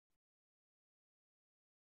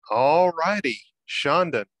All righty,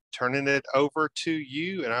 Chandan, turning it over to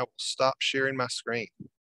you, and I will stop sharing my screen.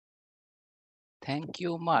 Thank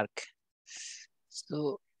you, Mark.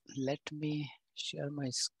 So let me share my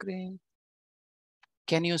screen.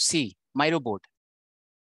 Can you see my robot?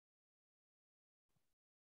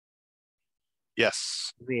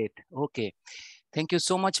 Yes. Great. Okay. Thank you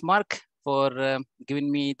so much, Mark, for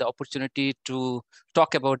giving me the opportunity to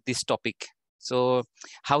talk about this topic. So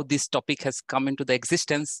how this topic has come into the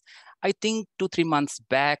existence. I think 2-3 months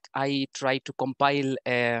back, I tried to compile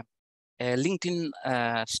a LinkedIn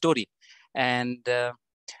story. And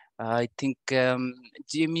I think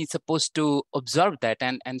Jamie is supposed to observe that,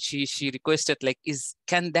 and she requested, like,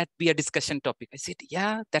 can that be a discussion topic? I said,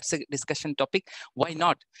 yeah, that's a discussion topic. Why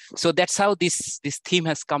not? So that's how this theme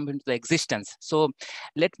has come into the existence. So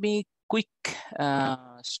let me quick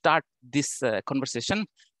start this conversation.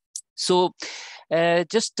 So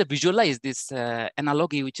just to visualize this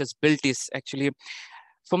analogy which is built is actually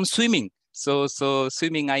from swimming. So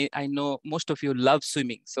swimming, I know most of you love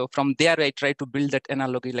swimming. So from there, I try to build that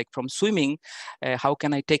analogy, like from swimming, how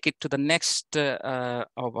can I take it to the next of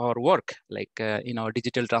our work, like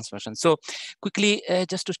digital transformation. So quickly,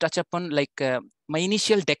 just to touch upon, like my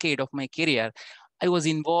initial decade of my career, I was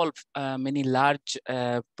involved many large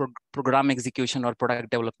program execution or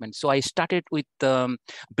product development. So I started with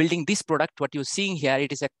building this product. What you're seeing here,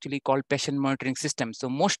 it is actually called patient monitoring system. So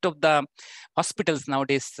most of the hospitals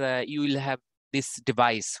nowadays, you will have this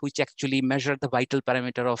device which actually measure the vital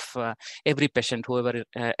parameter of every patient, whoever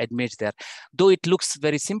admits there. Though it looks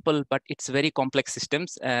very simple, but it's very complex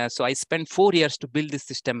systems. So I spent 4 years to build this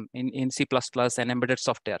system in C++ and embedded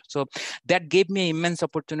software. So that gave me an immense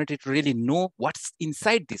opportunity to really know what's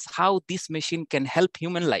inside this, how this machine can help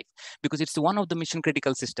human life, because it's one of the mission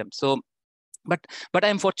critical systems. So but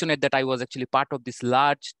I'm fortunate that I was actually part of these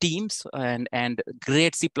large teams and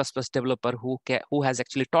great C++ developer who has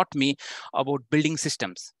actually taught me about building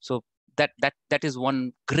systems. So that is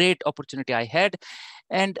one great opportunity I had.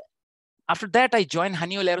 And after that, I joined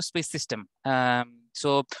Honeywell Aerospace System.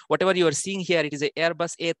 So whatever you are seeing here, it is an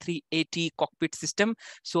Airbus A380 cockpit system.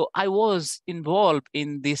 So I was involved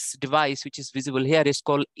in this device, which is visible here. It's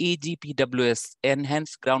called EGPWS,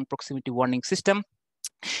 Enhanced Ground Proximity Warning System.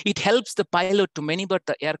 It helps the pilot to maneuver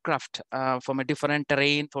the aircraft from a different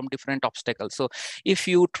terrain, from different obstacles. So if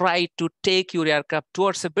you try to take your aircraft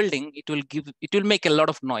towards a building, it will make a lot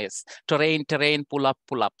of noise. Terrain, pull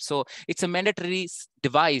up. So it's a mandatory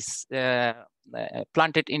device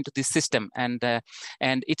planted into this system, and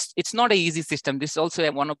it's not an easy system. This is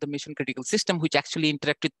also one of the mission critical system which actually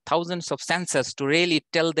interact with thousands of sensors to really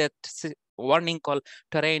tell that warning called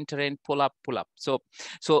terrain, pull up. So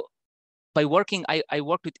by working, I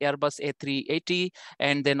worked with Airbus A380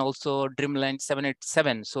 and then also Dreamline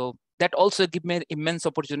 787. So that also gave me an immense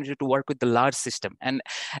opportunity to work with the large system. And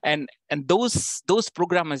those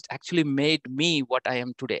programs actually made me what I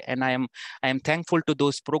am today. And I am thankful to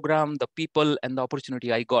those programs, the people, and the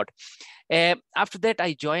opportunity I got. After that,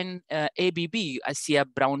 I joined ABB, Asia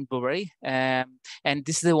Brown Brewery. And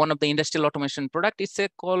this is one of the industrial automation product. It's a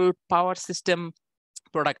called power system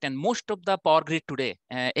product, and most of the power grid today,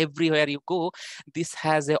 everywhere you go, this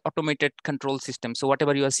has an automated control system. So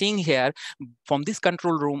whatever you are seeing here, from this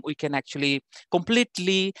control room, we can actually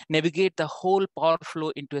completely navigate the whole power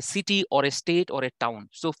flow into a city or a state or a town.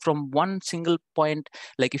 So from one single point,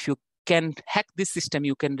 like if you can hack this system,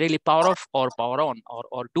 you can really power off or power on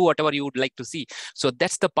or do whatever you would like to see. So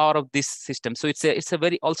that's the power of this system. So it's a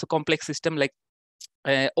very also complex system. Like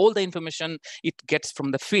all the information it gets from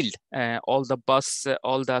the field, all the bus,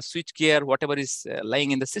 all the switch gear, whatever is lying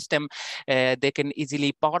in the system, they can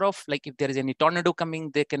easily power off. Like if there is any tornado coming,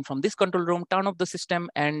 they can from this control room turn off the system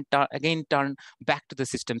and again turn back to the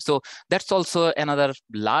system. So that's also another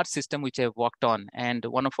large system which I've worked on. And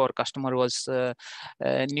one of our customer was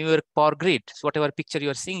New York Power Grid. So whatever picture you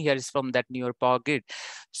are seeing here is from that New York Power Grid.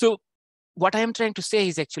 So what I am trying to say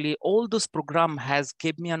is actually all those program has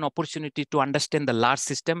gave me an opportunity to understand the large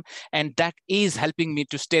system, and that is helping me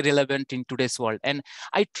to stay relevant in today's world. And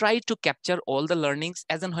I try to capture all the learnings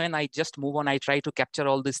as and when I just move on. I try to capture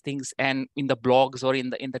all these things and in the blogs or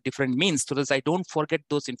in the different means, so that I don't forget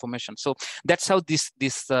those information. So that's how this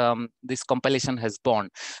compilation has born.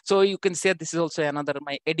 So you can say this is also another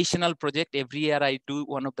my additional project. Every year I do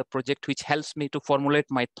one of the project which helps me to formulate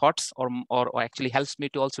my thoughts or actually helps me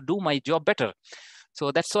to also do my job better.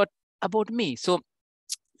 So that's what about me. So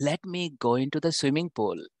let me go into the swimming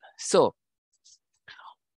pool. So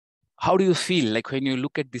how do you feel like when you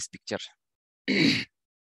look at this picture? This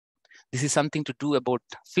is something to do about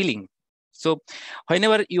feeling. So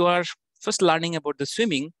whenever you are first learning about the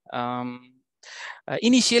swimming,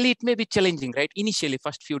 Initially, it may be challenging, right? Initially,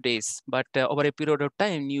 first few days, but over a period of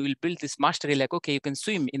time, you will build this mastery like, okay, you can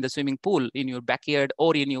swim in the swimming pool in your backyard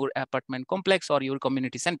or in your apartment complex or your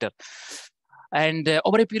community center. And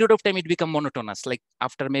over a period of time, it become monotonous. Like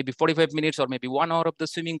after maybe 45 minutes or maybe 1 hour of the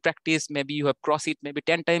swimming practice, maybe you have crossed it maybe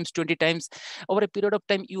 10 times, 20 times. Over a period of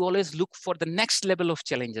time, you always look for the next level of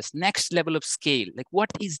challenges, next level of scale. Like, what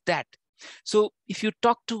is that? So if you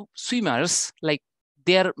talk to swimmers, like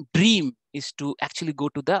their dream is to actually go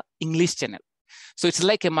to the English Channel. So it's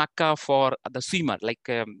like a Makkah for the swimmer. Like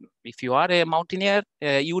if you are a mountaineer,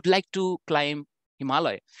 you would like to climb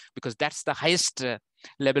Himalaya because that's the highest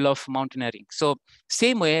level of mountaineering. So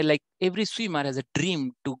same way, like every swimmer has a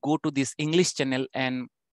dream to go to this English Channel and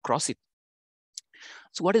cross it.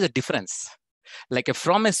 So what is the difference? Like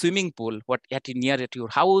from a swimming pool, what near at your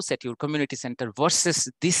house, at your community center versus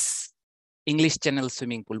this English Channel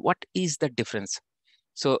swimming pool, what is the difference?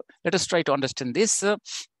 So let us try to understand this.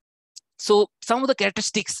 So some of the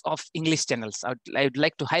characteristics of English channels, I would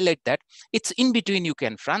like to highlight that it's in between UK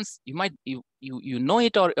and France. You might you know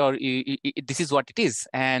it, or this is what it is,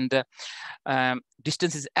 and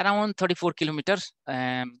distance is around 34 kilometers.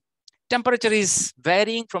 Temperature is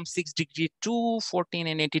varying from 6 degrees to 14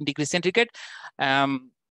 and 18 degrees centigrade.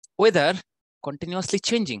 Weather continuously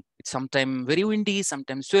changing. It's sometimes very windy,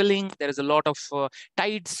 sometimes swelling. There is a lot of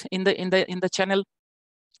tides in the channel.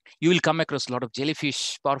 You will come across a lot of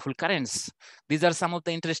jellyfish, powerful currents. These are some of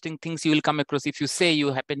the interesting things you will come across if you say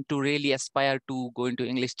you happen to really aspire to go into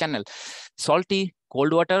English Channel. Salty,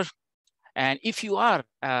 cold water. And if you are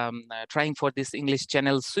trying for this English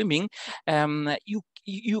Channel swimming,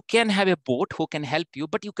 you can have a boat who can help you,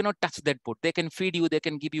 but you cannot touch that boat. They can feed you, they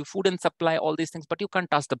can give you food and supply, all these things, but you can't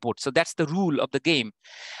touch the boat. So that's the rule of the game.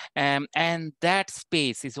 And that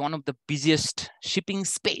space is one of the busiest shipping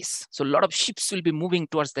space. So a lot of ships will be moving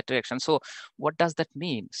towards that direction. So what does that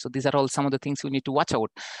mean? So these are all some of the things we need to watch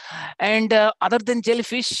out. And other than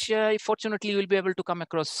jellyfish, fortunately, you will be able to come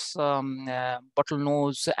across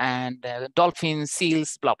bottlenose and dolphins,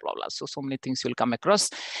 seals, blah, blah, blah. So many things you'll come across.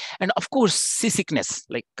 And of course, seasickness,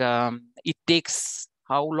 like it takes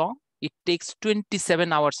how long? It takes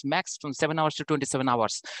 27 hours max, from 7 hours to 27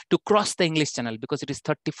 hours to cross the English Channel because it is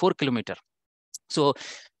 34 kilometers. So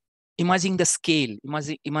imagine the scale,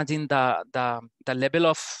 imagine the level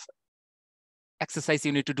of exercise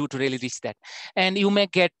you need to do to really reach that. And you may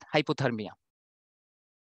get hypothermia.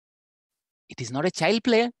 It is not a child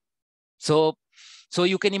play. So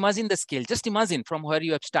you can imagine the scale. Just imagine from where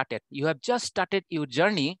you have started. You have just started your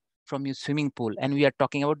journey from your swimming pool, and we are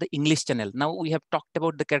talking about the English Channel. Now we have talked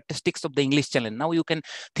about the characteristics of the English Channel. Now you can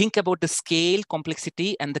think about the scale,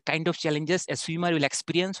 complexity, and the kind of challenges a swimmer will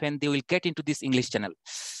experience when they will get into this English Channel.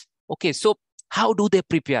 Okay, so how do they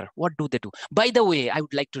prepare? What do they do? By the way, I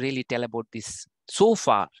would like to really tell about this. So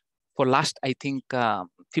far, for last, I think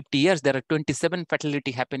 50 years, there are 27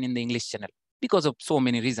 fatality happen in the English Channel because of so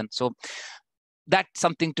many reasons. So that's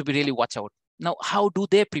something to be really watch out. Now, how do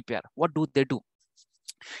they prepare? What do they do?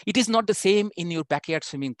 It is not the same in your backyard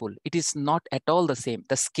swimming pool. It is not at all the same.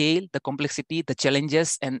 The scale, the complexity, the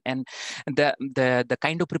challenges, and the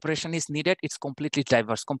kind of preparation is needed. It's completely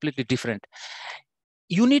diverse, completely different.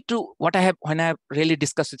 You need to, when I have really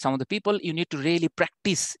discussed with some of the people, you need to really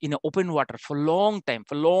practice in open water for long time,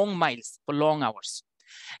 for long miles, for long hours.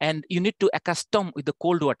 And you need to accustom with the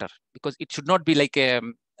cold water because it should not be like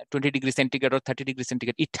 20 degrees centigrade or 30 degrees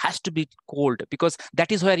centigrade. It has to be cold because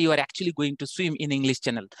that is where you are actually going to swim in English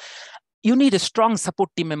Channel. You need a strong support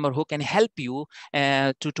team member who can help you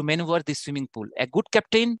to maneuver this swimming pool. A good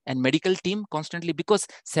captain and medical team constantly, because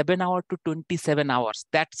 7 hours to 27 hours,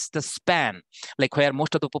 that's the span, like where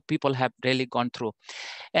most of the people have really gone through.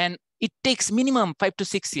 And it takes minimum 5 to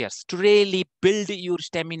 6 years to really build your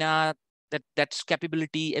stamina, that's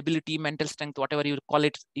capability, ability, mental strength, whatever you call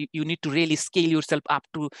it. You need to really scale yourself up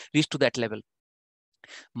to reach to that level.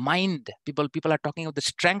 Mind, people are talking of the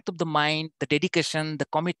strength of the mind, the dedication, the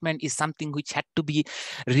commitment is something which had to be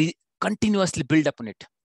continuously built upon it.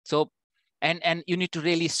 So and you need to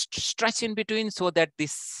really stretch in between so that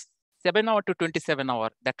this 7 hour to 27 hour,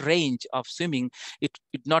 that range of swimming, it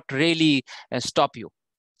not really stop you.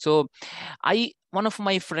 So one of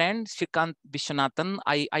my friends, Shrikant Vishwanathan,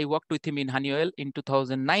 I worked with him in Honeywell in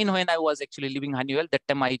 2009 when I was actually leaving Honeywell. That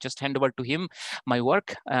time I just handed over to him my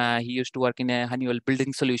work. He used to work in a Honeywell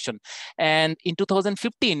building solution. And in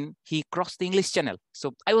 2015, he crossed the English Channel.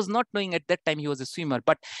 So I was not knowing at that time he was a swimmer,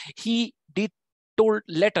 but he told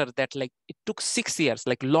later that like it took 6 years,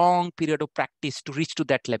 like long period of practice to reach to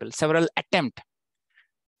that level, several attempts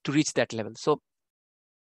to reach that level. So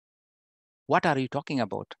what are you talking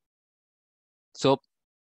about? So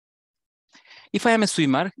if I am a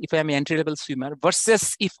swimmer, if I am an entry-level swimmer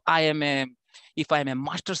versus if I am a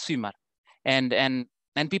master swimmer,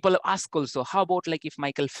 and people ask also, how about like if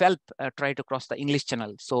Michael Phelps try to cross the English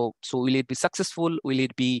Channel? So will it be successful? Will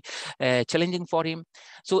it be challenging for him?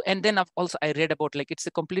 So, and then also I read about like it's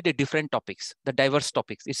a completely different topics, the diverse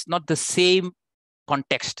topics. It's not the same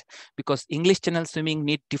context, because English Channel swimming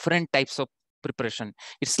need different types of preparation.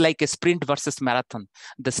 It's like a sprint versus marathon.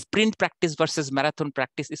 The sprint practice versus marathon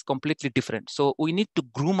practice is completely different. So we need to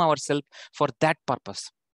groom ourselves for that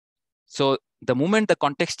purpose. So the moment the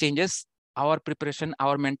context changes, our preparation,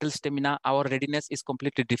 our mental stamina, our readiness is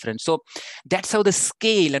completely different. So that's how the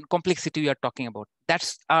scale and complexity we are talking about.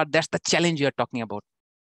 That's the challenge we are talking about.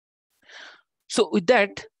 So with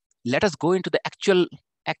that, let us go into the actual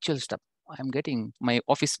stuff. I'm getting my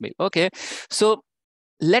office mail. Okay, so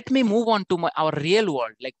let me move on to our real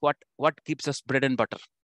world, like what gives us bread and butter.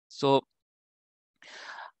 So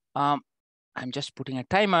I'm just putting a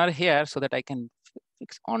timer here so that I can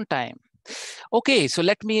fix on time. Okay, so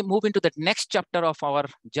let me move into the next chapter of our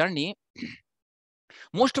journey.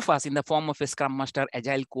 Most of us, in the form of a Scrum Master,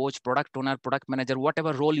 Agile Coach, Product Owner, Product Manager,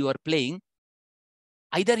 whatever role you are playing,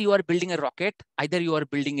 either you are building a rocket, either you are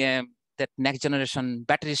building that next generation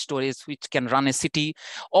battery storage which can run a city,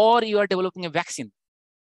 or you are developing a vaccine.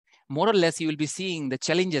 More or less, you will be seeing the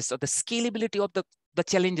challenges or the scalability of the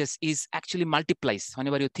challenges is actually multiplies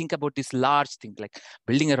whenever you think about this large thing like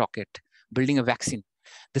building a rocket, building a vaccine.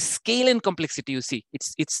 The scale and complexity you see,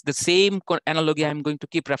 it's the same analogy. I'm going to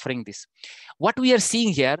keep referring this. What we are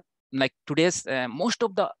seeing here, like today's most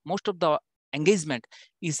of the engagement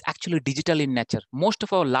is actually digital in nature. Most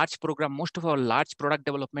of our large program, most of our large product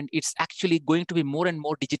development, it's actually going to be more and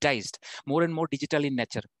more digitized, more and more digital in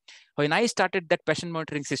nature. When I started that passion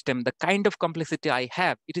monitoring system, the kind of complexity I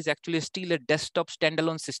have, it is actually still a desktop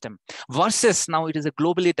standalone system versus now it is a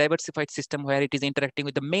globally diversified system where it is interacting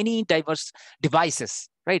with the many diverse devices,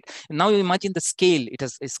 right? Now you imagine the scale it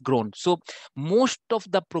has grown. So most of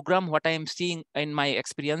the program, what I am seeing in my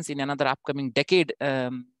experience in another upcoming decade,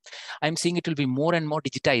 I'm seeing it will be more and more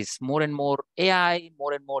digitized, more and more AI,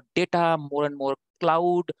 more and more data, more and more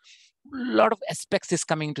cloud. A lot of aspects is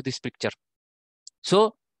coming into this picture.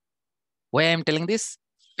 So why I'm telling this?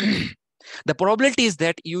 The probability is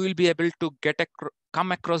that you will be able to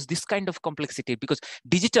come across this kind of complexity, because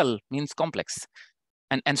digital means complex,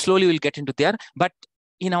 and slowly we'll get into there. But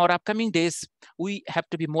in our upcoming days, we have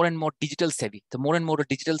to be more and more digital savvy. The more and more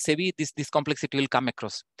digital savvy, this complexity will come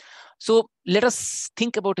across. So let us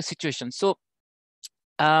think about a situation. So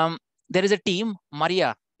there is a team.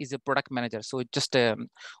 Maria is a product manager. So just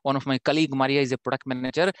one of my colleague, Maria, is a product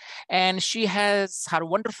manager, and she has her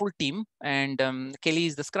wonderful team. And Kelly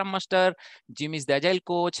is the Scrum Master, Jim is the Agile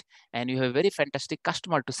Coach, and you have a very fantastic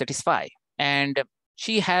customer to satisfy. And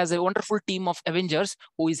she has a wonderful team of Avengers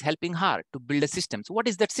who is helping her to build a system. So what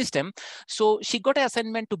is that system? So she got an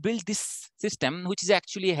assignment to build this system, which is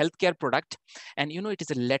actually a healthcare product. And it is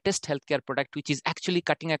the latest healthcare product, which is actually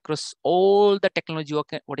cutting across all the technology,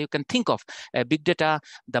 what you can think of, big data,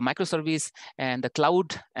 the microservice, and the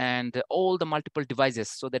cloud, and all the multiple devices.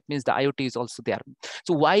 So that means the IoT is also there.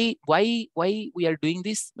 So why we are doing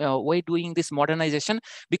this? Why doing this modernization?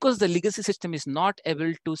 Because the legacy system is not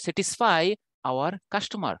able to satisfy our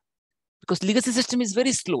customer, because legacy system is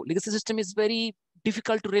very slow. Legacy system is very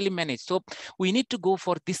difficult to really manage. So we need to go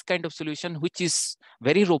for this kind of solution, which is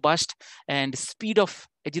very robust, and speed of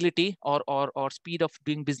agility or speed of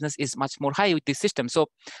doing business is much more high with this system. So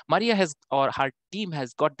Maria has, or her team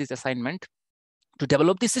has got this assignment to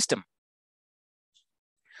develop this system.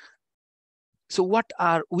 So what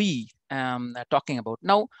are we talking about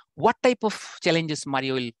now? What type of challenges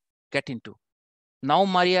Maria will get into? Now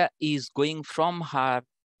Maria is going from her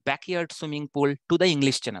backyard swimming pool to the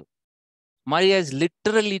English Channel. Maria is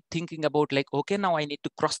literally thinking about like, okay, now I need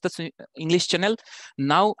to cross the English Channel.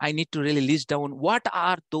 Now I need to really list down what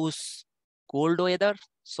are those cold weather,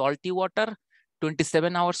 salty water,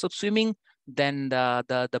 27 hours of swimming, then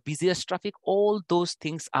the busiest traffic. All those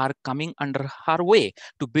things are coming under her way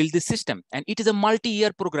to build this system. And it is a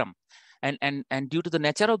multi-year program. And due to the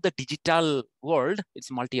nature of the digital world,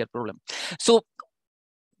 it's a multi-year problem. So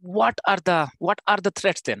what are the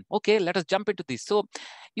threats then? Okay, let us jump into this. So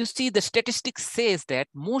you see, the statistics says that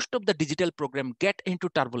most of the digital program get into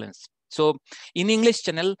turbulence. So in English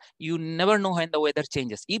Channel, you never know when the weather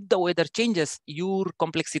changes. If the weather changes, your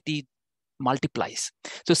complexity multiplies.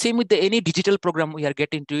 So same with any digital program we are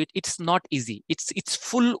getting to it. It's not easy. It's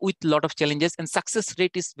full with a lot of challenges, and success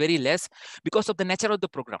rate is very less because of the nature of the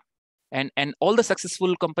program. And all the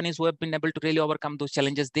successful companies who have been able to really overcome those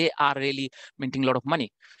challenges, they are really minting a lot of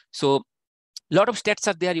money. So lot of stats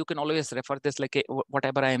are there. You can always refer this, like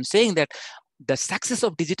whatever I am saying, that the success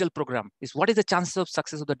of digital program is what is the chances of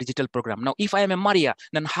success of the digital program. Now, if I am a Maria,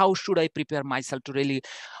 then how should I prepare myself to really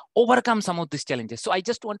overcome some of these challenges? So I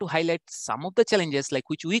just want to highlight some of the challenges like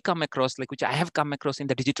which we come across, like which I have come across in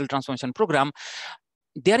the digital transformation program.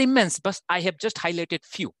 They are immense, but I have just highlighted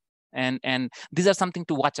few. And these are something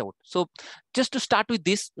to watch out. So just to start with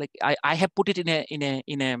this, like I have put it in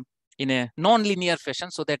a non-linear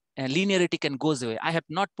fashion so that linearity can go away. I have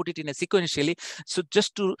not put it in a sequentially. So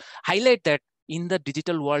just to highlight that in the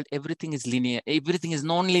digital world, everything is linear, everything is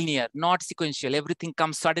non-linear, not sequential. Everything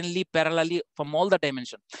comes suddenly, parallelly from all the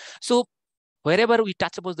dimensions. So wherever we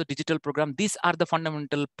touch about the digital program, these are the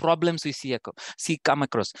fundamental problems we see come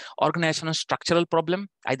across. Organizational structural problem,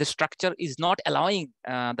 either structure is not allowing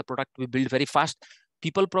the product to be built very fast.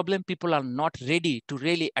 People problem, people are not ready to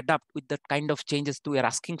really adapt with the kind of changes we are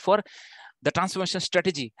asking for. The transformation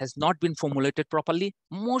strategy has not been formulated properly.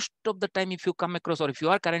 Most of the time, if you come across, or if you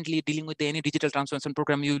are currently dealing with any digital transformation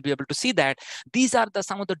program, you will be able to see that these are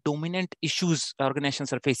some of the dominant issues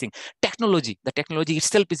organizations are facing. Technology, the technology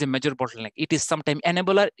itself is a major bottleneck. It is sometimes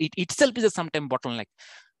enabler, it itself is a sometimes bottleneck.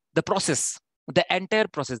 The process, the entire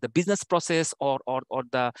process, the business process or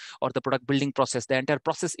the product building process, the entire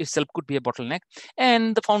process itself could be a bottleneck.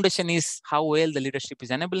 And the foundation is how well the leadership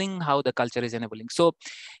is enabling, how the culture is enabling. So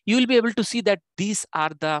you will be able to see that these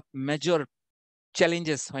are the major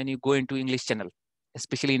challenges when you go into English channel,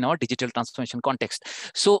 especially in our digital transformation context.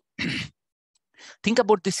 So think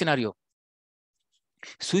about this scenario: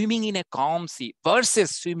 swimming in a calm sea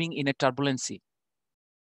versus swimming in a turbulent sea.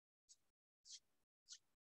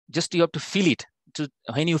 Just you have to feel it.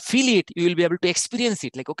 When you feel it, you will be able to experience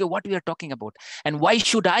it. Like, okay, what we are talking about, and why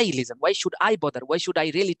should I listen? Why should I bother? Why should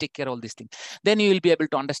I really take care of all these things? Then you will be able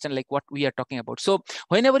to understand like what we are talking about. So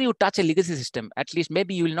whenever you touch a legacy system, at least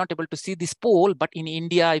maybe you will not able to see this pole, but in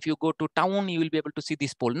India, if you go to town, you will be able to see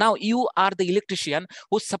this pole. Now you are the electrician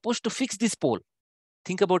who's supposed to fix this pole.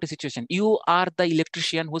 Think about a situation. You are the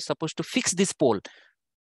electrician who's supposed to fix this pole.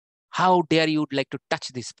 How dare you would like to touch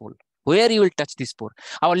this pole? Where you will touch this pole?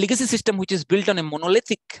 Our legacy system, which is built on a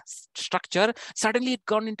monolithic structure, suddenly it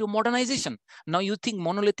gone into modernization. Now you think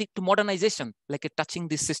monolithic to modernization, like touching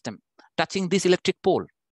this system, touching this electric pole.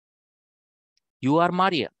 You are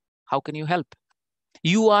Maria. How can you help?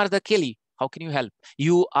 You are the Kelly. How can you help?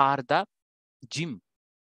 You are the Jim.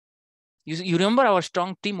 You remember our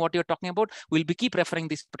strong team, what you're talking about? We'll be keep referring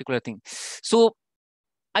this particular thing. So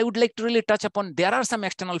I would like to really touch upon, there are some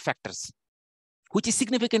external factors which is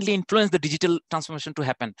significantly influence the digital transformation to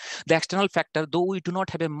happen. The external factor, though we do not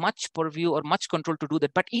have a much purview or much control to do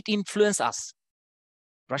that, but it influences us.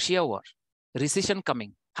 Russia war, recession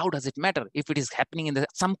coming. How does it matter? If it is happening in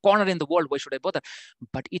some corner in the world, why should I bother?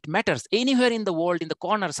 But it matters. Anywhere in the world, in the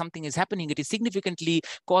corner, something is happening. It is significantly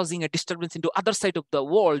causing a disturbance into other side of the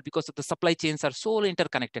world because of the supply chains are so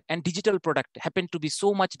interconnected. And digital product happen to be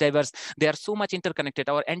so much diverse. They are so much interconnected.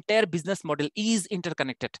 Our entire business model is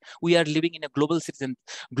interconnected. We are living in a global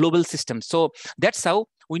system. So that's how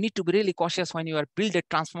we need to be really cautious when you are build a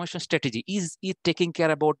transformation strategy. Is it taking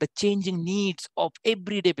care about the changing needs of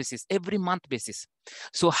everyday basis, every month basis?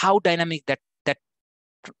 So how dynamic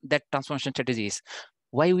that transformation strategy is.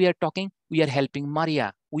 Why we are talking? We are helping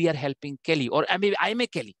Maria. We are helping Kelly, or maybe I'm a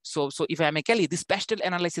Kelly. So if I'm a Kelly, this pastel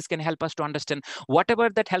analysis can help us to understand whatever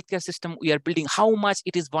that healthcare system we are building, how much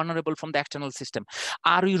it is vulnerable from the external system.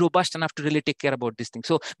 Are we robust enough to really take care about this thing?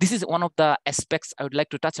 So this is one of the aspects I would like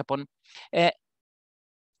to touch upon.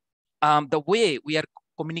 The way we are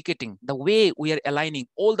communicating, the way we are aligning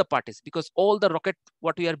all the parties, because all the rocket,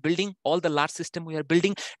 what we are building, all the large system we are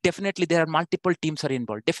building, definitely there are multiple teams are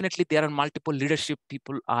involved. Definitely there are multiple leadership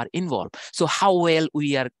people are involved. So how well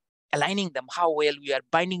we are aligning them, how well we are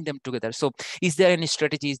binding them together. So is there any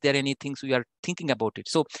strategy? Is there any things we are thinking about it?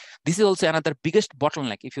 So this is also another biggest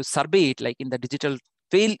bottleneck. If you survey it, like in the digital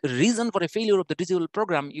reason for a failure of the digital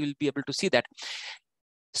program, you will be able to see that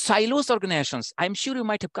silos organizations, I'm sure you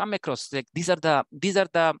might have come across, like these are the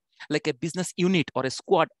like a business unit or a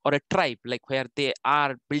squad or a tribe, like where they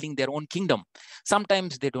are building their own kingdom.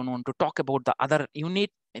 Sometimes they don't want to talk about the other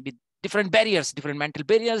unit, maybe different barriers, different mental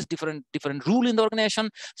barriers, different rule in the organization.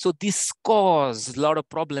 So this causes a lot of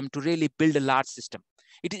problem to really build a large system.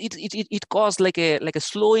 It caused like a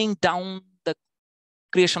slowing down the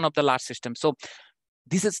creation of the large system. So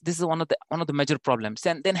this is one of the major problems.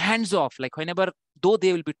 And then hands off, like whenever though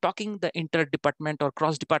they will be talking the inter-department or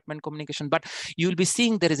cross-department communication, but you will be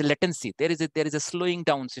seeing there is a latency. There is a slowing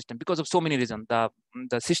down system because of so many reasons.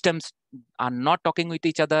 The systems are not talking with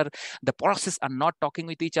each other. The process are not talking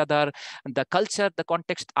with each other. The culture, the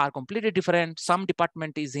context are completely different. Some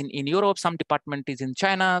department is in Europe, some department is in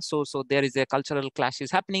China. So there is a cultural clash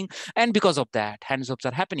is happening. And because of that, hands-offs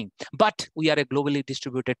are happening. But we are a globally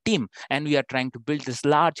distributed team, and we are trying to build this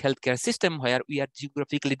large healthcare system where we are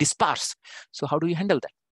geographically dispersed. So how do we handle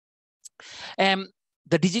that?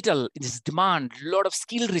 The digital is demand a lot of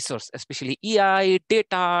skilled resource, especially AI,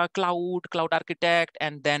 data, cloud architect,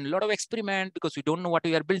 and then a lot of experiment because we don't know what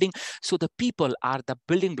we are building. So the people are the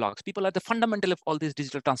building blocks. People are the fundamental of all these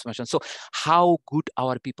digital transformations. So how good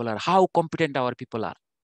our people are, how competent our people are.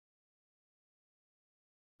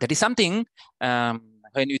 That is something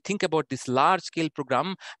when you think about this large scale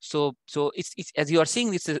program. So it's as you are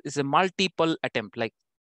seeing, it's a multiple attempt, like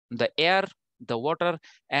the air, the water,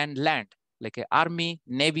 and land, like a army,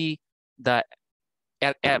 navy, the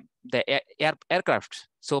aircraft.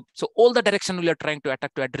 So all the direction we are trying to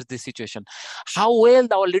attack to address this situation. How well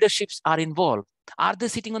our leaderships are involved. Are they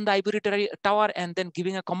sitting on the ivory tower and then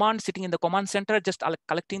giving a command, sitting in the command center, just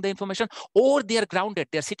collecting the information, or they are grounded?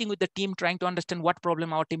 They're sitting with the team trying to understand what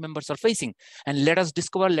problem our team members are facing, and let us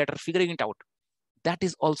discover, let us figuring it out. That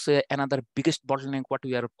is also another biggest bottleneck what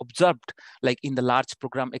we are observed, like in the large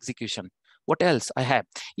program execution. What else I have?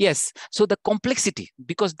 Yes, so the complexity,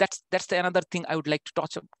 because that's the another thing I would like to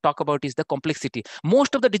talk about is the complexity.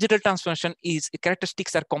 Most of the digital transformation is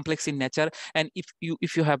characteristics are complex in nature, and if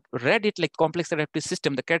you have read it, like complex adaptive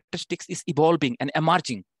system, the characteristics is evolving and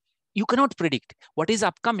emerging. You cannot predict what is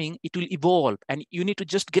upcoming. It will evolve, and you need to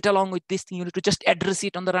just get along with this thing. You need to just address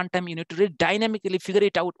it on the runtime. You need to really dynamically figure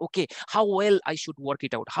it out. Okay, how well I should work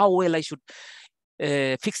it out, how well I should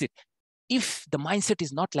fix it. If the mindset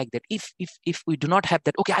is not like that, if we do not have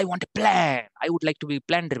that, okay, I want a plan, I would like to be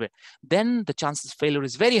plan driven, then the chances failure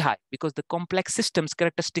is very high, because the complex systems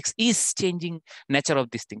characteristics is changing nature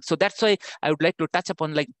of this thing. So that's why I would like to touch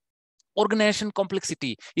upon, like, organization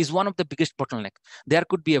complexity is one of the biggest bottleneck. There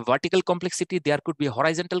could be a vertical complexity, there could be a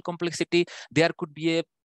horizontal complexity, there could be a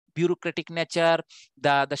bureaucratic nature,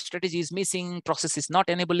 the strategy is missing, process is not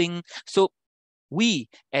enabling. So we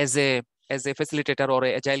as a facilitator or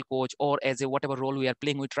an agile coach or as a whatever role we are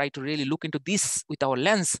playing, we try to really look into this with our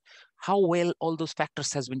lens, how well all those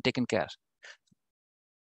factors has been taken care.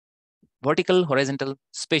 Vertical, horizontal,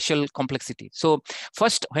 spatial complexity. So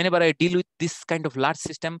first, whenever I deal with this kind of large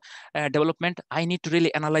system development, I need to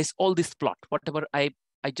really analyze all this plot, whatever I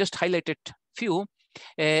just highlighted few.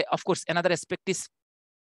 Of course, another aspect is,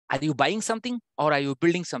 are you buying something or are you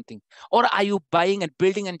building something? Or are you buying and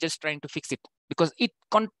building and just trying to fix it? Because it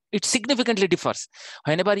significantly differs.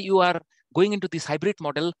 Whenever you are going into this hybrid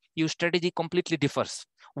model, your strategy completely differs.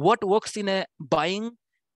 What works in a buying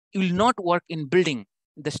will not work in building.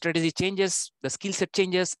 The strategy changes, the skill set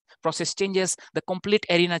changes, process changes, the complete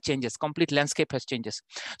arena changes, complete landscape has changes.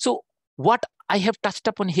 So what I have touched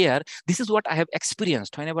upon here, this is what I have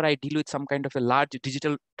experienced whenever I deal with some kind of a large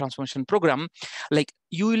digital transformation program. Like,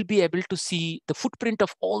 you will be able to see the footprint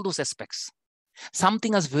of all those aspects.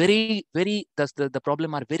 Something is very, the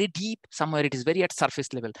problem are very deep, somewhere it is very at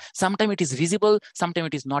surface level. Sometimes it is visible, sometimes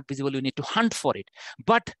it is not visible. You need to hunt for it,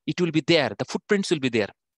 but it will be there. The footprints will be there.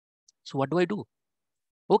 So what do I do?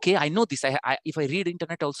 Okay, I know this. If I read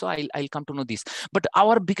internet also, I'll come to know this. But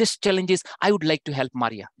our biggest challenge is, I would like to help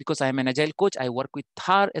Maria because I am an agile coach. I work with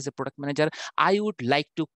her as a product manager. I would like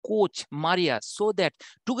to coach Maria so that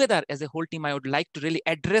together as a whole team, I would like to really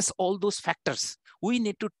address all those factors. We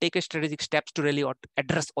need to take a strategic steps to really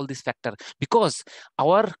address all these factors, because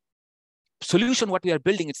our solution, what we are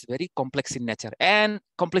building, it's very complex in nature, and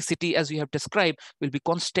complexity, as we have described, will be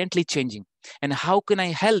constantly changing. And how can I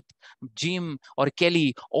help Jim or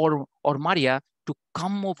Kelly or Maria to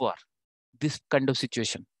come over this kind of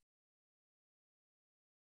situation?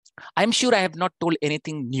 I'm sure I have not told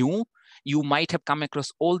anything new. You might have come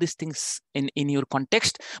across all these things in your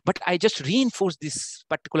context, but I just reinforce this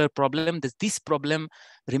particular problem, that this problem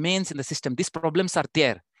remains in the system. These problems are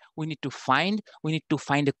there. We need to find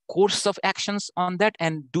a course of actions on that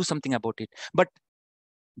and do something about it. But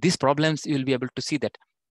these problems, you will be able to see that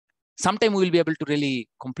sometime we will be able to really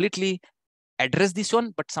completely address this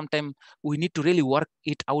one, but sometime we need to really work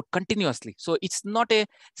it out continuously. So it's not a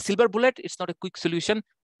silver bullet, it's not a quick solution,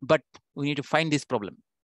 but we need to find this problem.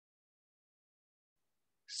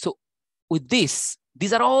 So with this,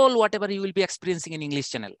 these are all whatever you will be experiencing in English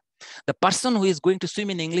channel. The person who is going to swim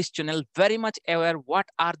in English Channel very much aware what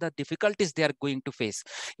are the difficulties they are going to face.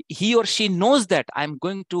 He or she knows that I'm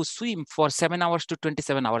going to swim for 7 hours to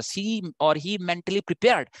 27 hours. He or he mentally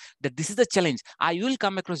prepared that this is the challenge. I will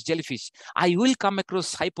come across jellyfish. I will come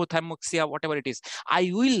across hypothermia, whatever it is.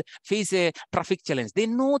 I will face a traffic challenge. They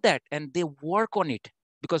know that and they work on it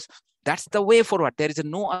because that's the way forward. There is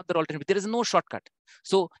no other alternative. There is no shortcut.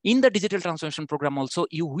 So in the digital transformation program also,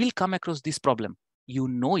 you will come across this problem. You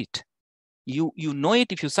know it. You know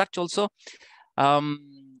it. If you search also,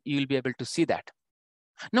 you will be able to see that.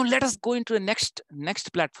 Now let us go into the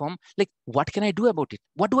next platform. Like, what can I do about it?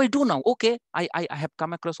 What do I do now? Okay, I have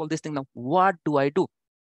come across all these things now. What do I do?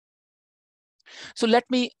 So let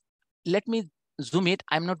me zoom it.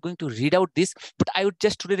 I'm not going to read out this, but I would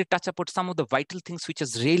just really touch upon some of the vital things which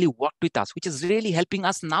has really worked with us, which is really helping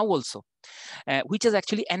us now also, which has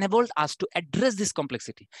actually enabled us to address this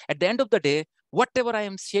complexity. At the end of the day, whatever I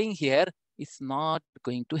am saying here is not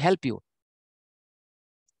going to help you.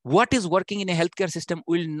 What is working in a healthcare system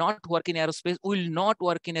will not work in aerospace, will not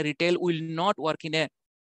work in a retail, will not work in a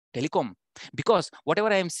telecom. Because whatever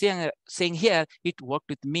I am saying here, it worked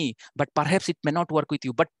with me, but perhaps it may not work with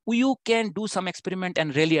you. But you can do some experiment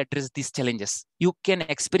and really address these challenges. You can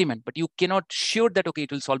experiment, but you cannot sure that, okay,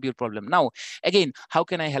 it will solve your problem. Now, again, how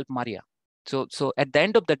can I help Maria? So at the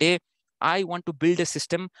end of the day, I want to build a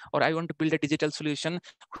system, or I want to build a digital solution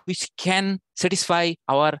which can satisfy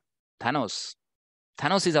our Thanos.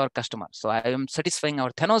 Thanos is our customer. So I am satisfying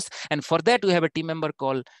our Thanos. And for that, we have a team member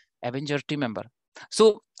called Avenger team member.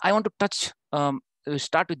 So I want to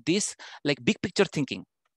start with this, like big picture thinking.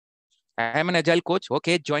 I am an agile coach.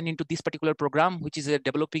 Okay, join into this particular program, which is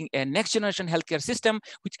developing a next generation healthcare system,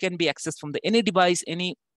 which can be accessed from any device,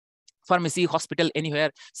 any pharmacy, hospital, anywhere,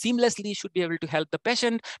 seamlessly should be able to help the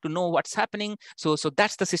patient to know what's happening. So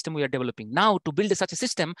that's the system we are developing. Now, to build such a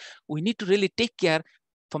system, we need to really take care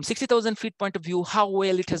from 60,000 feet point of view, how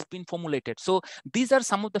well it has been formulated. So these are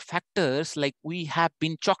some of the factors like we have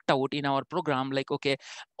been chalked out in our program, like, okay,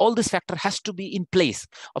 all this factor has to be in place.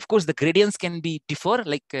 Of course, the gradients can be differ,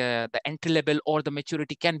 like the entry level or the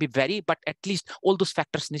maturity can be vary, but at least all those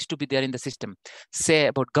factors needs to be there in the system. Say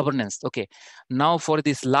about governance. Okay, now for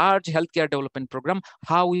this large healthcare development program,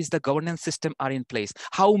 how is the governance system are in place?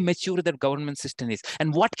 How mature the government system is?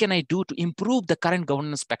 And what can I do to improve the current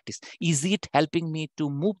governance practice? Is it helping me to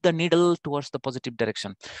move the needle towards the positive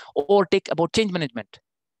direction? Or take about change management,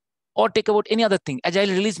 or take about any other thing, agile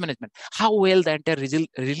release management. How well the entire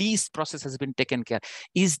release process has been taken care?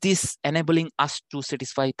 Is this enabling us to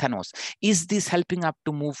satisfy Thanos? Is this helping up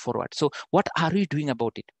to move forward? So what are we doing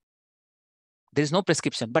about it? There is no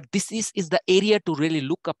prescription, but this is the area to really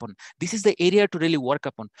look upon. This is the area to really work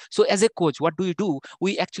upon. So as a coach, what do?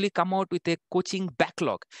 We actually come out with a coaching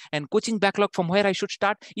backlog. And coaching backlog, from where I should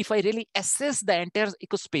start, if I really assess the entire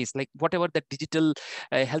ecospace, like whatever the digital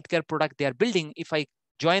healthcare product they are building, if I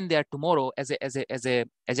join there tomorrow as a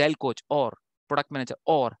agile coach or product manager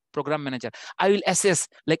or program manager, I will assess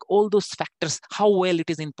like all those factors, how well it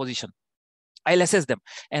is in position. I'll assess them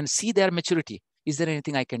and see their maturity. Is there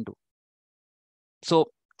anything I can do?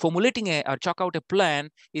 So formulating or chalk out a plan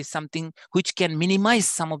is something which can minimize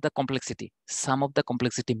some of the complexity.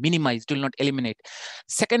 Minimize, it will not eliminate.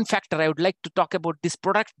 Second factor, I would like to talk about this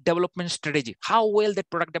product development strategy. How well that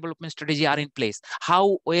product development strategy are in place,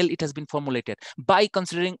 how well it has been formulated by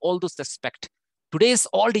considering all those aspects. Today's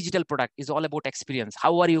all digital product is all about experience.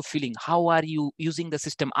 How are you feeling? How are you using the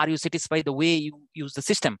system? Are you satisfied the way you use the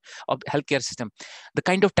system of healthcare system? The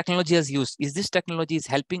kind of technology is used. Is this technology is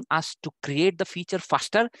helping us to create the feature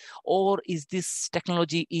faster, or is this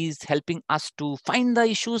technology is helping us to find the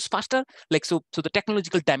issues faster? Like, so the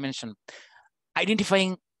technological dimension,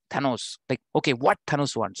 identifying Thanos, like, okay, what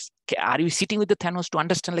Thanos wants. Okay, are you sitting with the Thanos to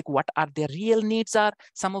understand like what are their real needs are?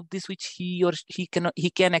 Some of this which he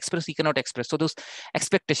can express, he cannot express. So those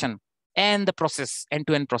expectation and the process,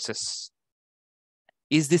 end-to-end process.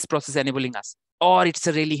 Is this process enabling us, or it's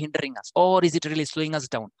really hindering us, or is it really slowing us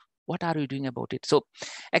down? What are we doing about it? So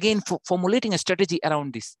again, formulating a strategy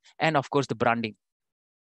around this, and of course the branding.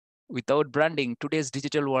 Without branding, today's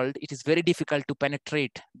digital world, it is very difficult to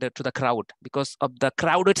penetrate to the crowd because of the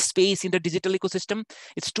crowded space in the digital ecosystem.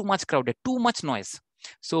 It's too much crowded, too much noise.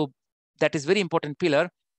 So that is very important pillar.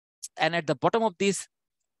 And at the bottom of this,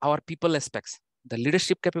 our people aspects, the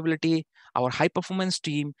leadership capability, our high performance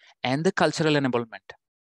team, and the cultural enablement.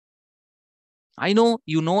 I know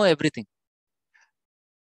you know everything.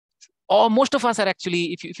 or most of us are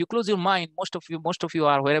actually, if you close your mind, most of you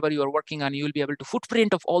are wherever you are working, and you will be able to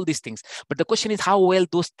footprint of all these things. But the question is how well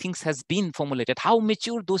those things has been formulated, how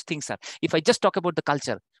mature those things are. If I just talk about the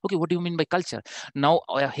culture, okay, what do you mean by culture? Now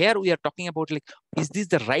here we are talking about, like, is this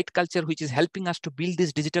the right culture which is helping us to build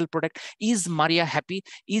this digital product? Is Maria happy?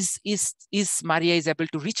 Is Maria is able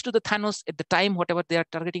to reach to the Thanos at the time whatever they are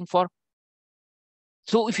targeting for?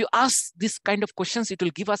 So if you ask this kind of questions, it will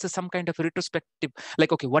give us some kind of a retrospective,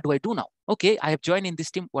 like, okay, what do I do now? Okay, I have joined in this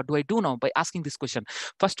team. What do I do now? By asking this question,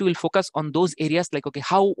 first we will focus on those areas, like, okay,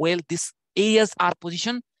 how well these areas are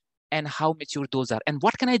positioned and how mature those are, and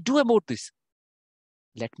what can I do about this?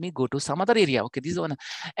 Let me go to some other area. Okay, this is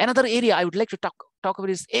another area I would like to talk about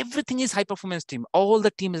is everything is high performance team. All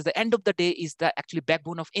the team is the end of the day is the actually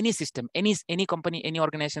backbone of any system, any company, any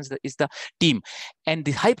organization is the team. And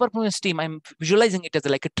the high performance team, I'm visualizing it as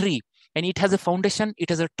like a tree, and it has a foundation, it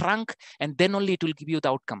has a trunk, and then only it will give you the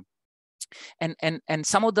outcome. And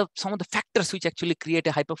some of the factors which actually create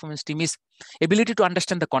a high performance team is ability to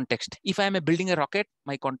understand the context. If I am building a rocket,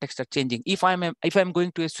 my contexts are changing. If I'm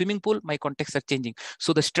going to a swimming pool, my contexts are changing.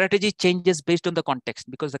 So the strategy changes based on the context,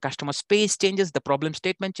 because the customer space changes, the problem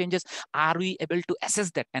statement changes. Are we able to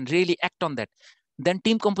assess that and really act on that? Then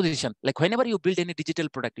team composition, like whenever you build any digital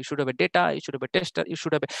product, you should have a data, you should have a tester, you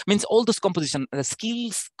should have means all those composition, the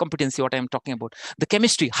skills, competency, what I'm talking about, the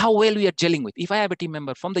chemistry, how well we are gelling with. If I have a team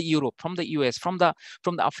member from the Europe, from the US, from the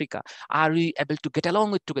Africa, are we able to get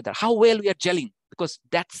along with together? How well we are gelling? Because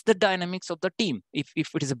that's the dynamics of the team. If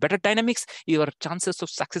it is a better dynamics, your chances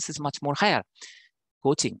of success is much more higher.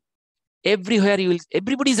 Coaching. Everywhere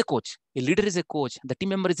everybody is a coach. A leader is a coach. The team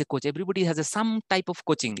member is a coach. Everybody has some type of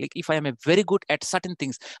coaching. Like if I am very good at certain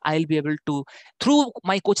things, I'll be able to, through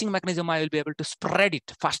my coaching mechanism, I will be able to spread it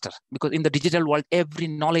faster, because in the digital world, every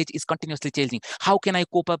knowledge is continuously changing. How can I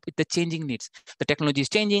cope up with the changing needs? The technology is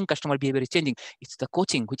changing, customer behavior is changing. It's the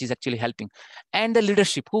coaching which is actually helping. And the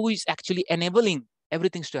leadership, who is actually enabling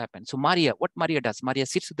everything's to happen. So what Maria does, Maria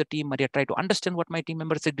sits with the team. Maria try to understand what my team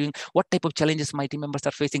members are doing, what type of challenges my team members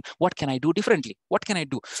are facing, what can I do differently, what can I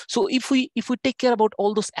do. So if we take care about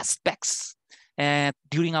all those aspects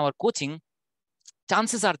during our coaching,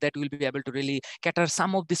 chances are that we'll be able to really cater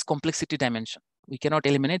some of this complexity dimension. We cannot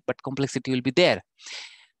eliminate, but complexity will be there.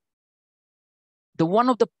 The one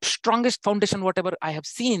of the strongest foundation, whatever I have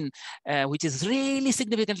seen, which is really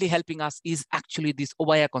significantly helping us, is actually this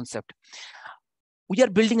Obaya concept. We are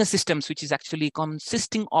building a systems which is actually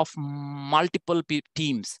consisting of multiple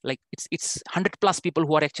teams. Like it's 100+ people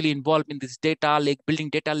who are actually involved in this data lake, building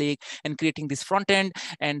data lake and creating this front end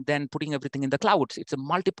and then putting everything in the clouds. It's a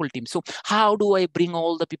multiple team. So how do I bring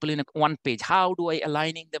all the people in one page? How do I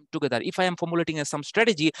aligning them together? If I am formulating some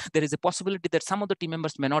strategy, there is a possibility that some of the team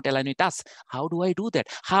members may not align with us. How do I do that?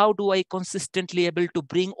 How do I consistently able to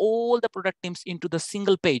bring all the product teams into the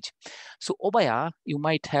single page? So Obaya, you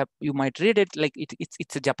might read it like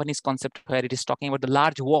it's a Japanese concept where it is talking about the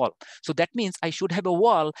large wall. So that means I should have a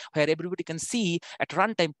wall where everybody can see at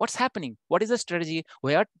runtime what's happening, what is the strategy,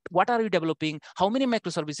 what are we developing, how many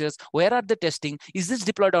microservices, where are the testing, is this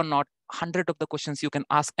deployed or not? 100 of the questions you can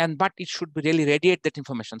ask, but it should be really radiate that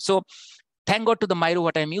information. So thank God to the Miro,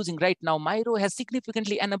 what I'm using right now. Miro has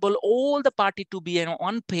significantly enabled all the party to be on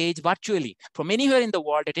one page virtually from anywhere in the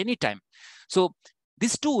world at any time. So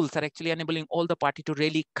these tools are actually enabling all the party to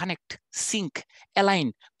really connect, sync,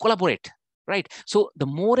 align, collaborate, right? So the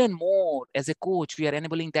more and more as a coach, we are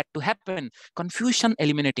enabling that to happen. Confusion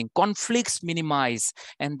eliminating, conflicts minimize,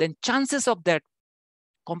 and then chances of that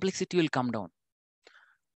complexity will come down.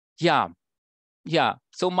 Yeah.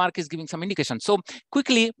 So Mark is giving some indication. So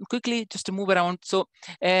quickly, just to move around. So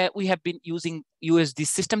we have been using USD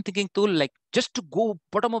system thinking tool, like just to go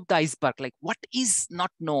bottom of the iceberg, like what is not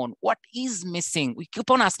known, what is missing. We keep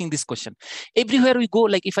on asking this question. Everywhere we go,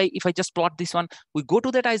 like if I just plot this one, we go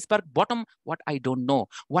to that iceberg bottom, what I don't know,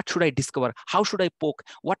 what should I discover, how should I poke,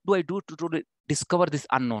 what do I do to discover this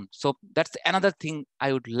unknown. So that's another thing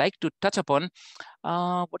I would like to touch upon.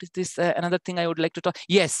 What is this? Another thing I would like to talk.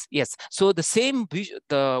 Yes. So the same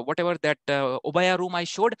whatever that Obaya room I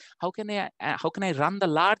showed. How can I run the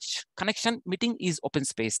large connection meeting is open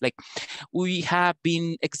space. Like we have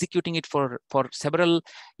been executing it for several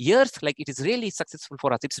years. Like it is really successful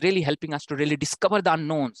for us. It's really helping us to really discover the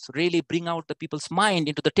unknowns, really bring out the people's mind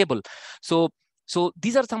into the table. So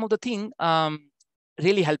these are some of the things.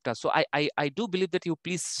 Really helped us. So I do believe that you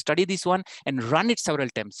please study this one and run it several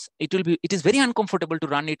times. It is very uncomfortable to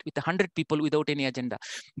run it with 100 people without any agenda.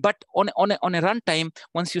 But on a run time,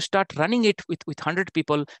 once you start running it with 100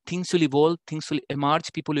 people, things will evolve, things will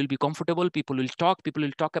emerge, people will be comfortable, people will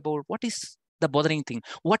talk about what is the bothering thing.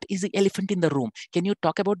 What is the elephant in the room? Can you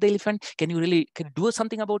talk about the elephant? Can you do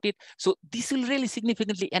something about it? So this will really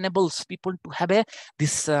significantly enables people to have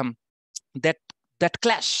this that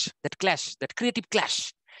creative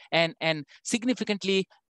clash, and significantly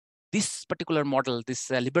this particular model, this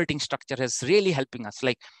liberating structure is really helping us,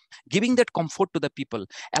 like giving that comfort to the people,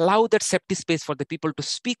 allow that safety space for the people to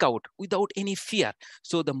speak out without any fear.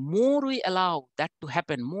 So the more we allow that to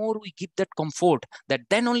happen, more we give that comfort, that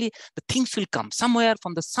then only the things will come. Somewhere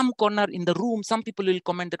from some corner in the room, some people will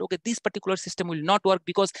comment that, okay, this particular system will not work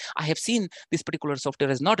because I have seen this particular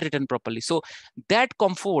software is not written properly. So that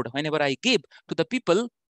comfort, whenever I give to the people,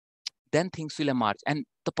 then things will emerge and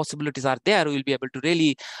the possibilities are there. We will be able to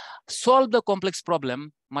really solve the complex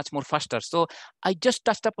problem much more faster. So I just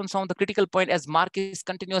touched upon some of the critical point as Mark is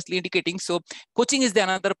continuously indicating. So coaching is the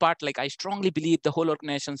another part. Like I strongly believe the whole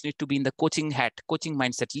organizations need to be in the coaching hat, coaching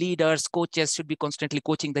mindset. Leaders, coaches should be constantly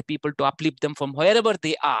coaching the people to uplift them from wherever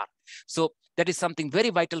they are. So that is something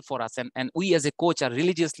very vital for us. And we as a coach are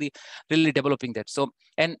religiously really developing that. So,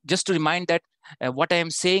 and just to remind that what I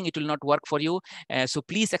am saying, it will not work for you. So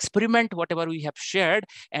please experiment whatever we have shared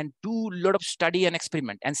and do a lot of study and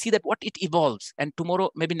experiment and see that what it evolves. And tomorrow,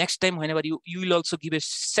 maybe next time, whenever you will also give a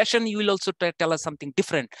session, you will also tell us something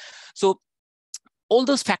different. So all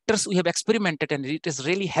those factors we have experimented and it has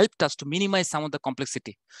really helped us to minimize some of the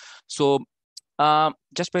complexity. So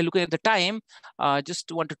just by looking at the time,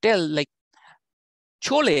 just want to tell, like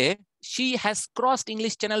Chole, she has crossed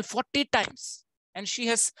English Channel 40 times and she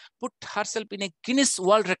has put herself in a Guinness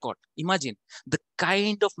World Record. Imagine the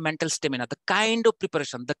kind of mental stamina, the kind of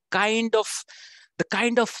preparation, the kind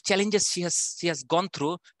of challenges she has gone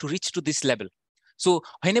through to reach to this level. So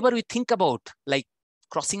whenever we think about like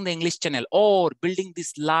crossing the English Channel or building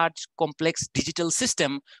this large, complex digital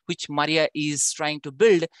system, which Maria is trying to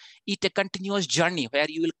build, it's a continuous journey where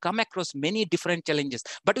you will come across many different challenges,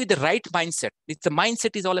 but with the right mindset. It's the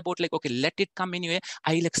mindset is all about like, okay, let it come anyway.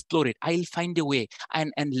 I'll explore it. I'll find a way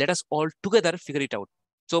and let us all together figure it out.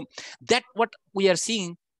 So that what we are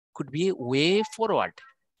seeing could be a way forward,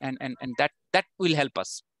 and that will help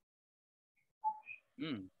us.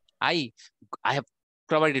 I have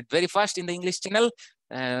covered it very fast in the English Channel.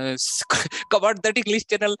 Covered that English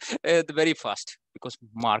Channel very fast because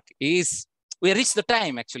Mark is, we reached the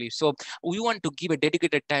time actually. So we want to give a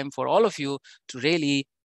dedicated time for all of you to really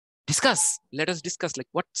discuss. Let us discuss like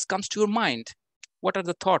what comes to your mind. What are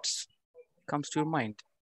the thoughts comes to your mind?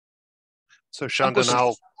 So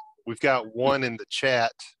Chandan, we've got one in the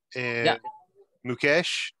chat, and yeah.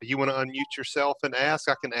 Mukesh, you want to unmute yourself and ask?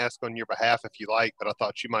 I can ask on your behalf if you like, but I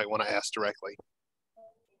thought you might want to ask directly.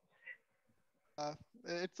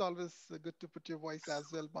 It's always good to put your voice as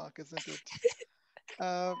well, Mark, isn't it?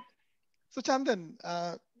 So Chandan,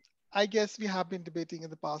 I guess we have been debating in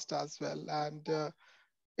the past as well, and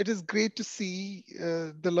it is great to see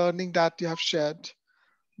the learning that you have shared.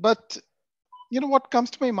 But you know what comes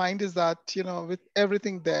to my mind is that, you know, with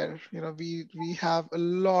everything there, you know, we have a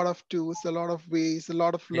lot of tools, a lot of ways, a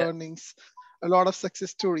lot of learnings, a lot of success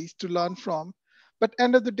stories to learn from. But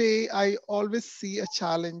end of the day, I always see a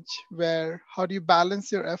challenge where how do you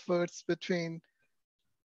balance your efforts between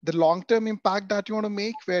the long-term impact that you want to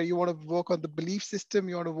make, where you want to work on the belief system,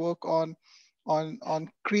 you want to work on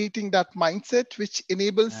creating that mindset which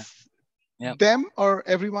enables them or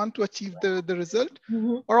everyone to achieve the result,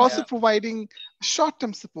 or also providing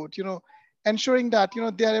short-term support, you know, ensuring that, you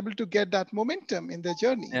know, they are able to get that momentum in their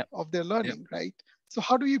journey of their learning, right? So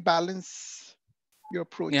how do you balance your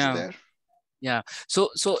approach there? Yeah,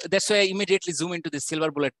 so that's why I immediately zoom into the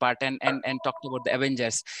silver bullet part and talked about the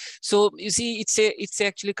Avengers. So you see, it's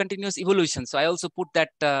actually continuous evolution. So I also put that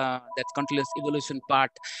that continuous evolution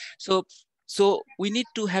part. So we need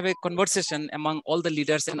to have a conversation among all the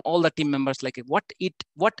leaders and all the team members, like what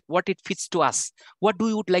it fits to us. What do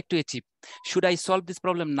we would like to achieve? Should I solve this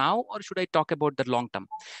problem now, or should I talk about the long term?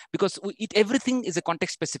 Because everything is a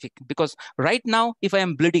context specific. Because right now, if I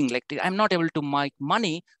am bleeding, like I'm not able to make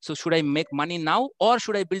money, so should I make money now, or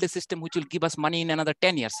should I build a system which will give us money in another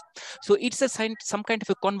 10 years? So it's some kind of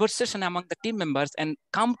a conversation among the team members and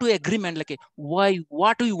come to agreement, like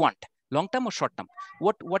what do you want? Long term or short term,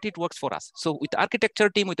 what it works for us. So with the architecture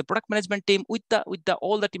team, with the product management team, with the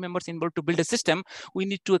all the team members involved to build a system, we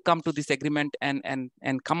need to come to this agreement and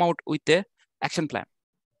come out with the action plan.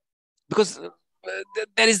 Because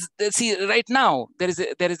there is, see, right now there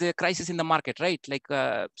is a crisis in the market, right? Like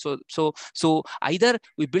so either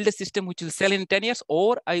we build a system which will sell in 10 years,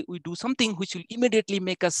 or we do something which will immediately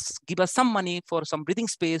give us some money for some breathing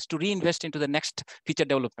space to reinvest into the next feature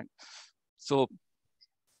development. So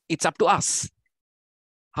it's up to us.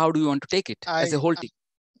 How do you want to take it as a whole team?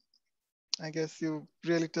 I guess you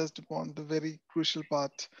really touched upon the very crucial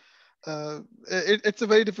part. It's a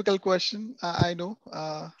very difficult question, I know,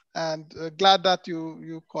 and glad that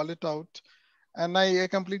you call it out. And I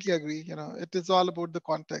completely agree. It is all about the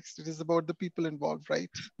context. It is about the people involved, right?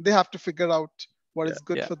 They have to figure out what is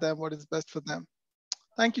good for them, what is best for them.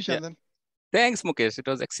 Thank you, Chandan. Thanks, Mukesh. It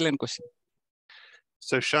was excellent question.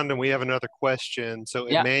 So Chandan, we have another question. So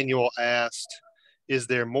Emmanuel asked, is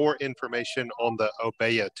there more information on the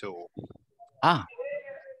Obeya tool?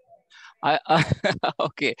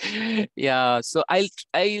 Okay. Yeah. So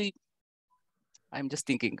I'm just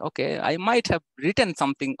thinking, okay, I might have written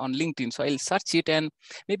something on LinkedIn, so I'll search it and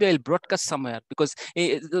maybe I'll broadcast somewhere, because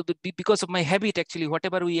of my habit, actually,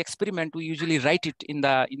 whatever we experiment, we usually write it in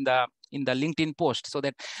the LinkedIn post, so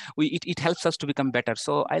that it helps us to become better.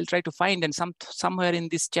 So I'll try to find, and somewhere in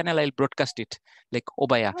this channel I'll broadcast it, like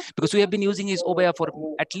Obeya, because we have been using his Obeya for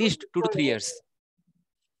at least 2 to 3 years.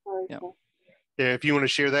 Yeah. Yeah, if you want to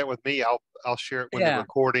share that with me, I'll share it when the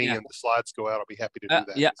recording and the slides go out. I'll be happy to do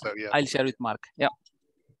that. Yeah. So I'll share with Mark. Yeah.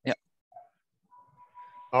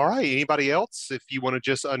 All right. Anybody else? If you want to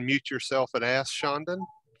just unmute yourself and ask Chandan,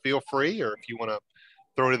 feel free. Or if you want to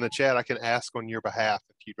throw it in the chat, I can ask on your behalf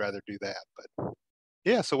if you'd rather do that. But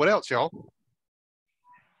yeah. So what else, y'all?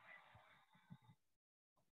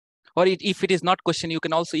 Or if it is not question, you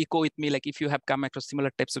can also echo with me, like if you have come across similar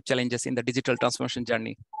types of challenges in the digital transformation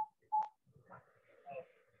journey.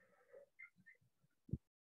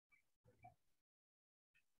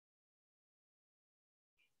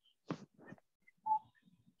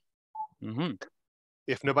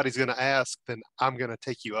 If nobody's going to ask, then I'm going to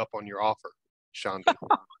take you up on your offer, Chandan.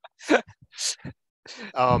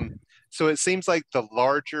 So it seems like the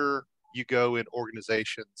larger you go in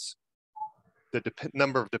organizations, the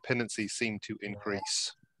number of dependencies seem to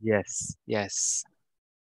increase. Yes. Yeah.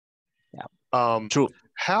 True.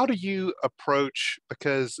 How do you approach,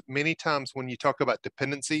 because many times when you talk about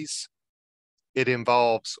dependencies, it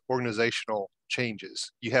involves organizational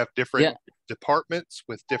changes. You have different departments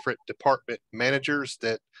with different department managers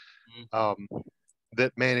that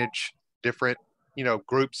that manage different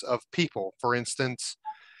groups of people. For instance,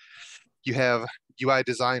 you have UI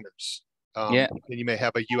designers, and you may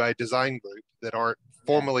have a UI design group that aren't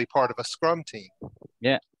formally part of a Scrum team.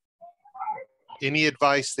 Any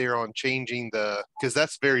advice there on changing because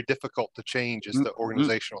that's very difficult to change, is the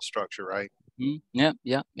organizational structure, right?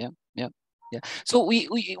 Yeah. So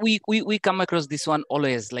we come across this one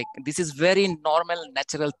always, like this is very normal,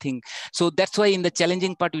 natural thing. So that's why in the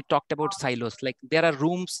challenging part, we talked about silos. Like there are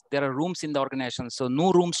rooms in the organization. So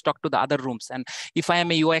no rooms talk to the other rooms. And if I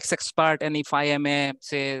am a UX expert, and if I am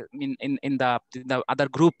say in the other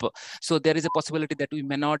group, so there is a possibility that we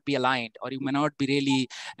may not be aligned, or you may not be really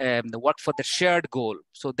work for the shared goal.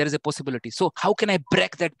 So there is a possibility. So how can I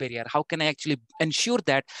break that barrier? How can I actually ensure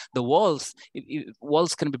that the walls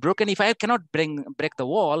can be broken? If I cannot break the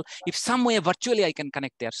wall, if some way virtually I can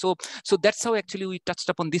connect there. So that's how actually we touched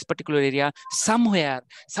upon this particular area. Some way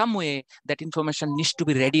that information needs to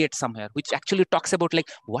be radiate somewhere, which actually talks about like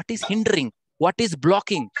what is hindering, what is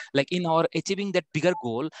blocking, like in our achieving that bigger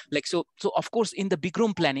goal. Like so of course in the big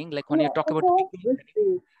room planning, like when you talk about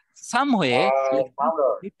some way, like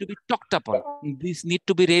need to be talked upon. This need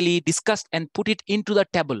to be really discussed and put it into the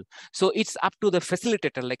table. So it's up to the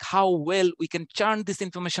facilitator, like how well we can churn this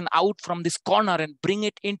information out from this corner and bring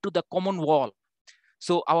it into the common wall.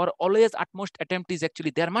 So our always utmost attempt is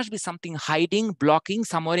actually there must be something hiding, blocking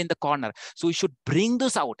somewhere in the corner. So we should bring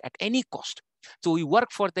those out at any cost. So we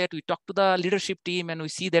work for that. We talk to the leadership team, and we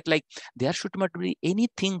see that like there should not be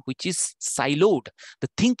anything which is siloed. The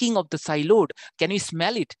thinking of the siloed, can we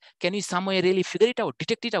smell it? Can we some way really figure it out,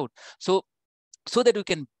 detect it out? So that we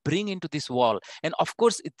can bring into this wall. And of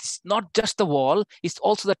course, it's not just the wall, it's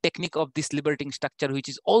also the technique of this liberating structure, which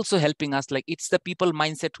is also helping us. Like it's the people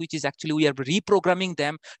mindset, which is actually we are reprogramming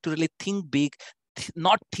them to really think big,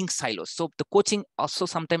 not think silos. So the coaching also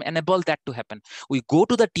sometimes enable that to happen. We go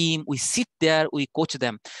to the team, we sit there, we coach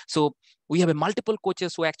them. So we have a multiple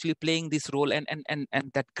coaches who are actually playing this role, and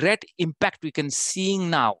that great impact we can seeing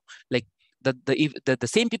now. Like the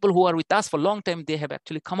same people who are with us for a long time, they have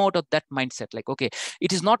actually come out of that mindset. Like, okay,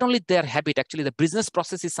 it is not only their habit, actually the business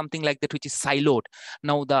process is something like that, which is siloed.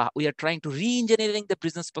 Now we are trying to re-engineering the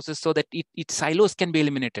business process so that its silos can be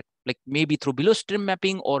eliminated, like maybe through below stream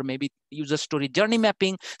mapping, or maybe user story journey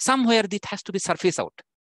mapping. Somewhere it has to be surface out,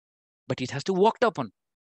 but it has to be worked upon.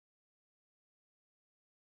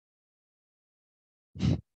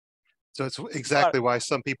 So it's exactly why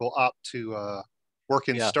some people opt to work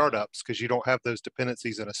in startups, because you don't have those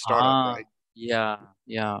dependencies in a startup, right? Yeah,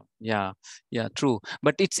 true.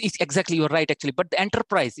 But it's exactly, you're right, actually. But the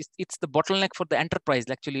enterprise, it's the bottleneck for the enterprise.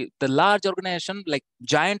 Actually, the large organization, like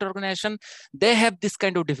giant organization, they have this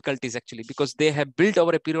kind of difficulties actually, because they have built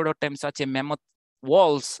over a period of time such a mammoth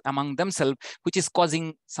walls among themselves, which is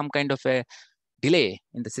causing some kind of a delay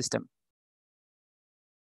in the system.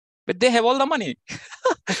 But they have all the money.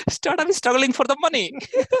 Startup is struggling for the money.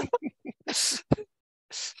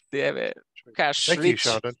 They have a cash Thank rich.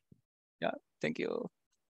 you, Chandan. Yeah, thank you.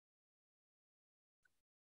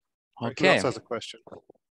 Right, Okay. who else has a question?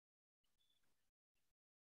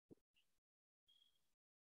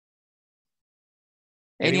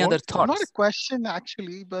 Any other thoughts? Not a question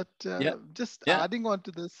actually, but just adding on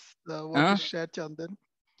to this, what you shared, Chandan.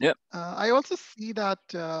 Yeah. I also see that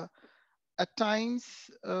at times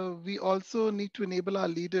we also need to enable our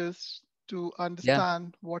leaders to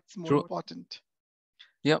understand what's more important.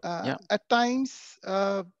 At times,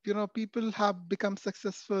 people have become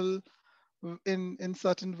successful in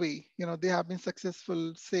certain way. They have been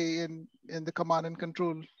successful, say in the command and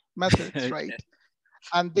control methods, right?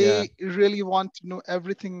 And they really want to know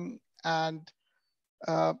everything, and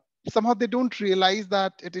somehow they don't realize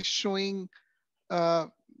that it is showing.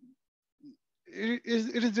 It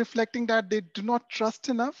is reflecting that they do not trust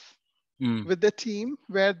enough with the team,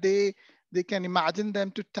 where they can imagine them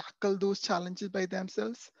to tackle those challenges by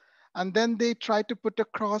themselves, and then they try to put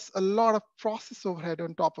across a lot of process overhead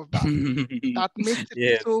on top of that. That makes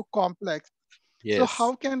it so complex. So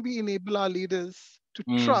how can we enable our leaders to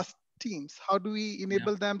trust teams? How do we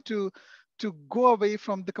enable them to go away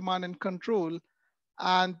from the command and control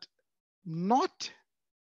and not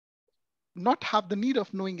have the need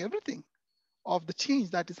of knowing everything of the change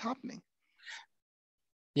that is happening?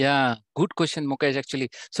 Yeah, good question, Mukesh, actually.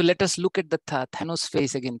 So let us look at the Thanos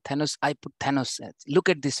face again. Thanos, I put Thanos. Look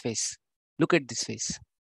at this face. Look at this face.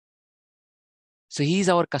 So he's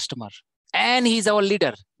our customer and he's our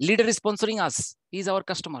leader. Leader is sponsoring us. He's our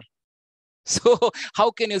customer. So how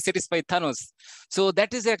can you satisfy Thanos? So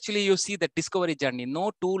that is actually, you see the discovery journey. No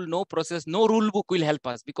tool, no process, no rule book will help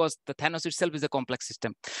us, because the Thanos itself is a complex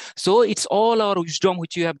system. So it's all our wisdom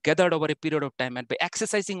which you have gathered over a period of time. And by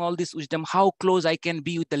exercising all this wisdom, how close I can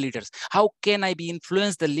be with the leaders? How can I be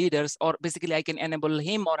influence the leaders? Or basically I can enable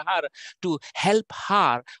him or her to help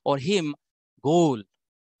her or him goal.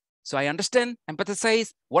 So I understand,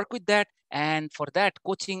 empathize, work with that. And for that,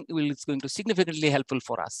 coaching is going to significantly helpful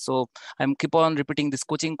for us. So I'm keep on repeating this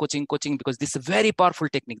coaching, because this is a very powerful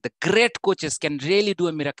technique. The great coaches can really do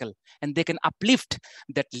a miracle, and they can uplift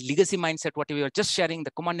that legacy mindset, what we were just sharing,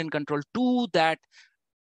 the command and control, to that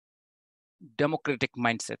democratic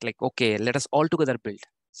mindset. Like, okay, let us all together build.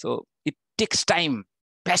 So it takes time,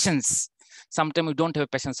 patience. Sometimes we don't have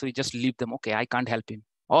patience, so we just leave them. Okay, I can't help him.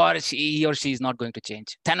 Or he or she is not going to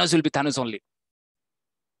change. Thanos will be Thanos only.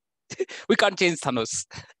 We can't change Thanos.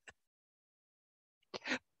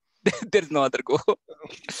 There's no other go.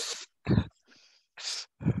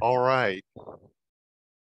 All right.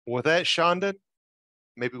 With that, Chandan,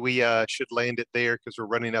 maybe we should land it there because we're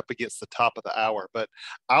running up against the top of the hour. But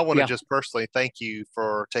I want to just personally thank you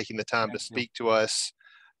for taking the time to speak to us.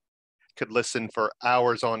 Could listen for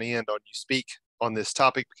hours on end on you speak on this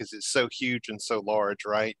topic because it's so huge and so large,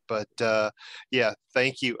 right? But yeah,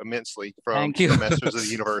 thank you immensely from the Masters of the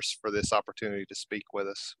Universe for this opportunity to speak with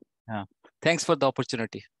us. Yeah, thanks for the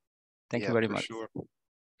opportunity. Thank you very much. Sure.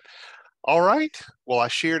 All right. Well, I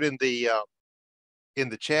shared in the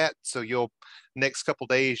chat, so next couple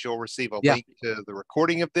days you'll receive a link to the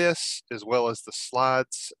recording of this as well as the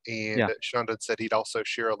slides. And Chandan said he'd also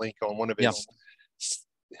share a link on one of his.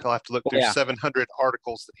 He'll have to look through 700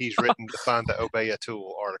 articles that he's written to find the Obey a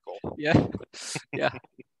Tool article.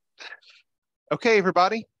 Okay,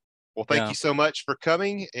 everybody. Well, thank you so much for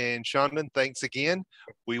coming. And Chandan, thanks again.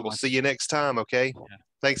 We will see you next time, okay?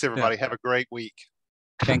 Thanks, everybody. Have a great week.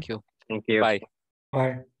 Thank you. Thank you. Bye.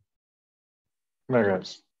 Bye. Bye,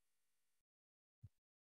 guys.